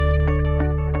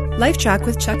LifeTrac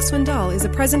with Chuck Swindoll is a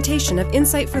presentation of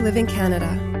Insight for Living Canada.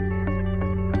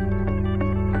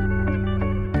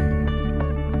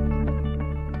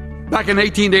 Back in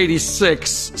 1886,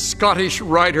 Scottish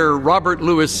writer Robert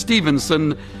Louis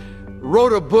Stevenson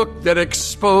wrote a book that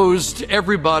exposed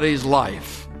everybody's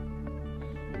life.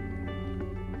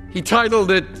 He titled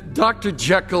it Dr.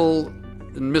 Jekyll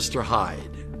and Mr. Hyde.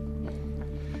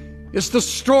 It's the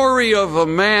story of a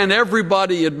man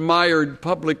everybody admired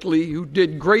publicly who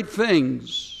did great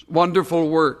things, wonderful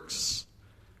works,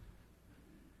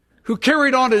 who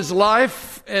carried on his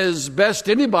life as best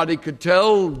anybody could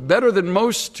tell, better than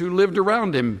most who lived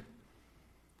around him.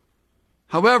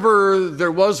 However, there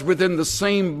was within the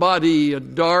same body a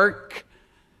dark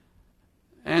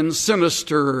and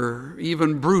sinister,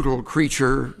 even brutal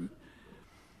creature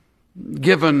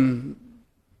given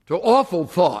to awful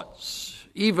thoughts,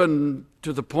 even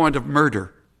to the point of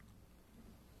murder.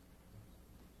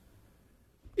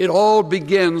 It all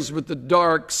begins with the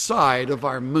dark side of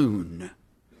our moon,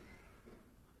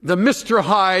 the Mr.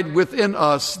 Hyde within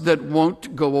us that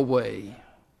won't go away.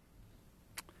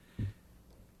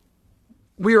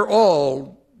 We are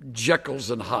all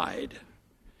Jekylls and Hyde.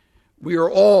 We are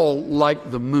all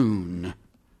like the moon.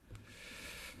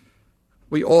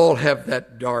 We all have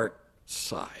that dark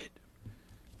side.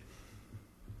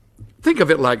 Think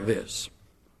of it like this.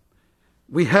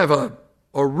 We have a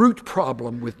root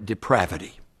problem with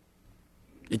depravity.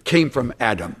 It came from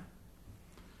Adam.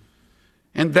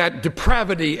 And that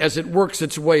depravity, as it works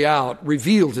its way out,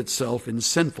 reveals itself in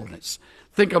sinfulness.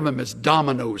 Think of them as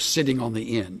dominoes sitting on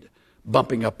the end,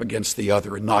 bumping up against the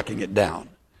other and knocking it down.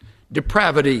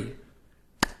 Depravity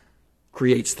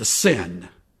creates the sin.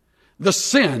 The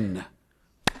sin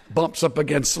bumps up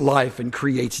against life and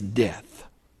creates death.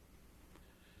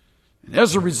 And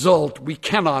as a result, we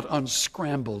cannot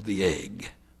unscramble the egg.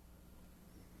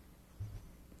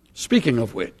 Speaking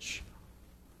of which,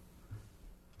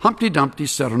 Humpty Dumpty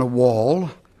sat on a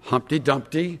wall. Humpty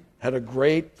Dumpty had a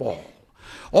great fall.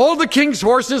 All the king's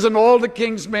horses and all the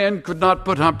king's men could not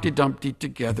put Humpty Dumpty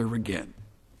together again.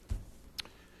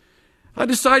 I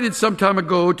decided some time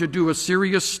ago to do a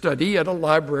serious study at a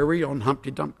library on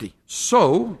Humpty Dumpty.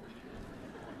 So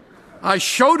I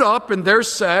showed up, and there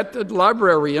sat a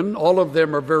librarian. All of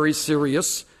them are very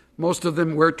serious. Most of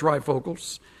them wear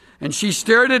trifocals. And she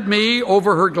stared at me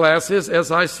over her glasses as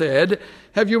I said,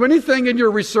 "Have you anything in your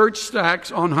research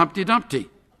stacks on Humpty Dumpty?"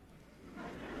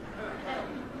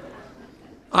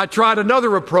 I tried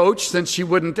another approach since she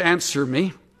wouldn't answer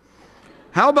me.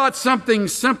 "How about something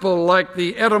simple like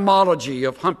the etymology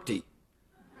of Humpty?"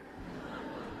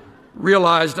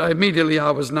 Realized immediately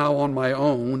I was now on my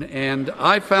own, and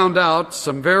I found out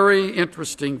some very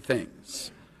interesting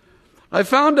things. I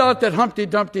found out that Humpty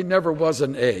Dumpty never was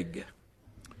an egg.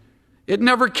 It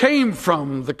never came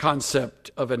from the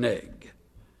concept of an egg.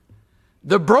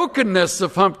 The brokenness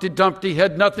of Humpty Dumpty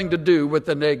had nothing to do with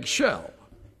an egg shell.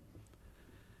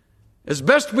 As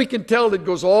best we can tell, it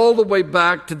goes all the way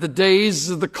back to the days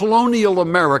of the colonial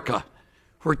America,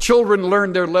 where children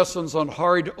learned their lessons on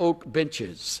hard oak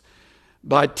benches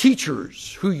by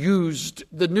teachers who used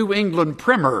the New England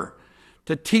primer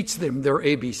to teach them their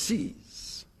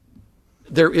ABCs.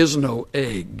 There is no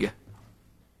egg.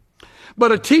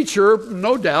 But a teacher,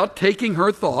 no doubt, taking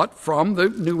her thought from the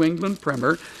New England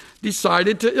primer,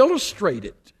 decided to illustrate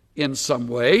it in some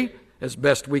way, as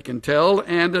best we can tell,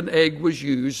 and an egg was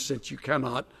used, since you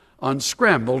cannot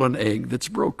unscramble an egg that's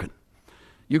broken.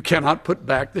 You cannot put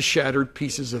back the shattered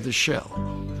pieces of the shell.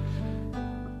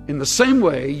 In the same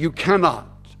way, you cannot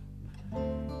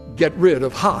get rid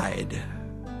of Hyde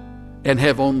and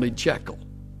have only Jekyll.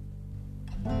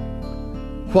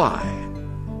 Why?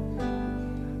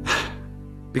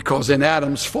 Because in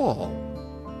Adam's fall,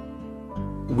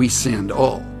 we sinned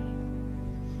all.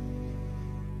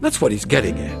 That's what he's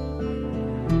getting at.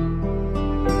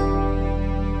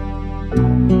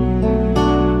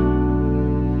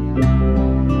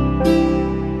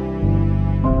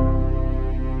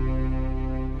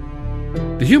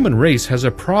 The human race has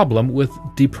a problem with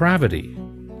depravity,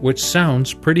 which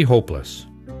sounds pretty hopeless.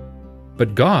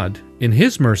 But God, in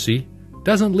His mercy,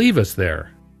 doesn't leave us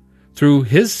there. Through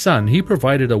His Son, He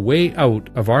provided a way out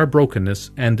of our brokenness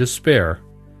and despair,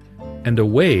 and a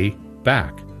way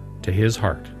back to His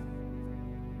heart.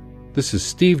 This is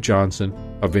Steve Johnson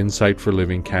of Insight for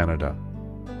Living Canada.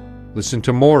 Listen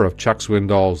to more of Chuck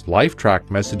Swindoll's LifeTrac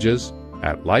messages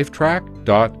at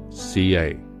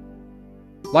lifetrac.ca.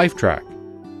 LifeTrac,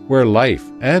 where life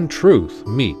and truth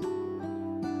meet.